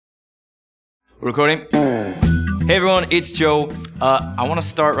We're recording? Hey everyone, it's Joe. I want to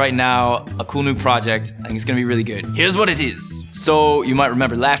start right now a cool new project. I think it's gonna be really good. Here's what it is. So you might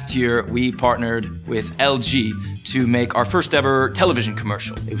remember last year we partnered with LG to make our first ever television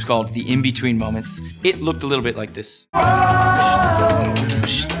commercial. It was called The In-Between Moments. It looked a little bit like this.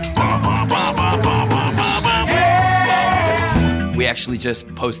 We actually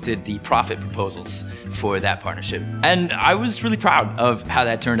just posted the profit proposals for that partnership. And I was really proud of how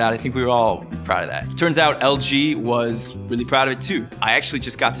that turned out. I think we were all proud of that. Turns out LG was really proud of it too. I actually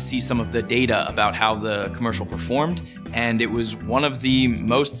just got to see some of the data about how the commercial performed, and it was one of the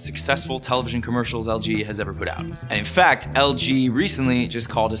most successful television commercials LG has ever put out. And in fact, LG recently just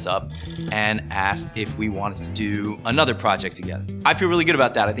called us up and asked if we wanted to do another project together. I feel really good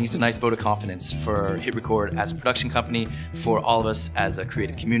about that. I think it's a nice vote of confidence for HITRECORD as a production company, for all of us as a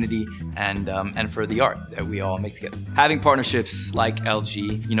creative community, and for the art that we all make together. Having partnerships like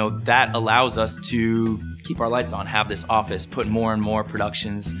LG, you know, that allows us to keep our lights on, have this office, put more and more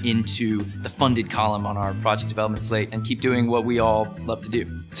productions into the funded column on our project development slate, and keep doing what we all love to do.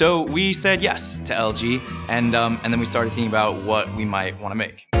 So we said yes to LG, and then we started thinking about what we might want to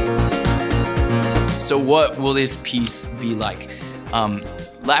make. So what will this piece be like?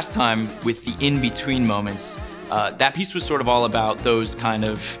 Last time with the in-between moments, that piece was sort of all about those kind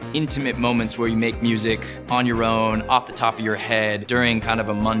of intimate moments where you make music on your own, off the top of your head, during kind of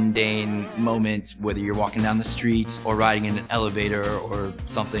a mundane moment, whether you're walking down the street or riding in an elevator or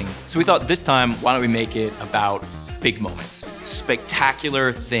something. So we thought this time, why don't we make it about big moments,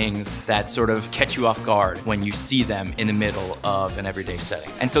 spectacular things that sort of catch you off guard when you see them in the middle of an everyday setting.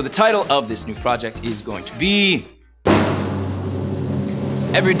 And so the title of this new project is going to be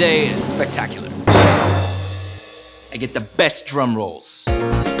Everyday Spectacular. I get the best drum rolls.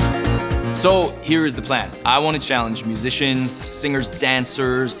 So here is the plan. I want to challenge musicians, singers,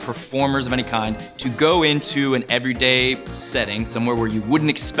 dancers, performers of any kind to go into an everyday setting, somewhere where you wouldn't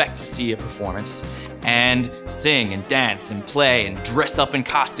expect to see a performance, and sing and dance and play and dress up in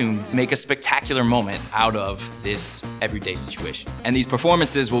costumes, make a spectacular moment out of this everyday situation. And these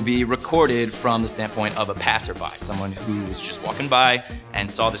performances will be recorded from the standpoint of a passerby, someone who was just walking by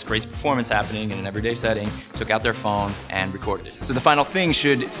and saw this crazy performance happening in an everyday setting, took out their phone and recorded it. So the final thing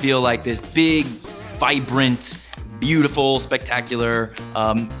should feel like this big, vibrant, beautiful, spectacular,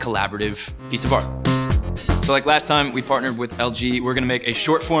 collaborative piece of art. So like last time we partnered with LG, we're gonna make a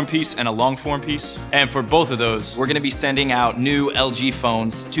short form piece and a long form piece. And for both of those, we're gonna be sending out new LG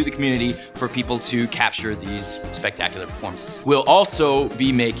phones to the community for people to capture these spectacular performances. We'll also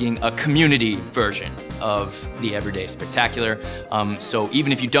be making a community version of the Everyday Spectacular. So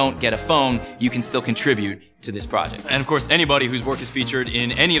even if you don't get a phone, you can still contribute to this project. And of course, anybody whose work is featured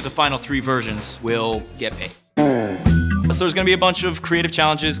in any of the final 3 versions will get paid. So there's gonna be a bunch of creative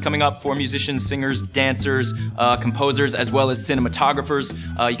challenges coming up for musicians, singers, dancers, composers, as well as cinematographers.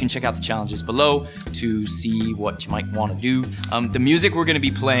 You can check out the challenges below to see what you might wanna do. The music we're gonna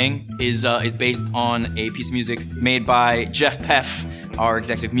be playing is based on a piece of music made by Jeff Peff, our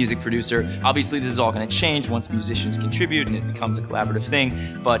executive music producer. Obviously, this is all gonna change once musicians contribute and it becomes a collaborative thing,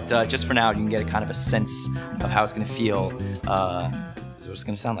 but just for now, you can get a kind of a sense of how it's gonna feel. This is what it's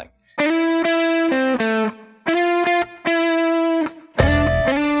gonna sound like.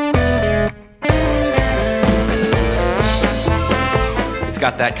 It's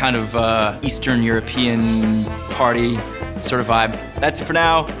got that kind of Eastern European party sort of vibe. That's it for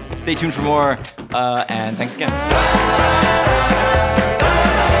now. Stay tuned for more, and thanks again.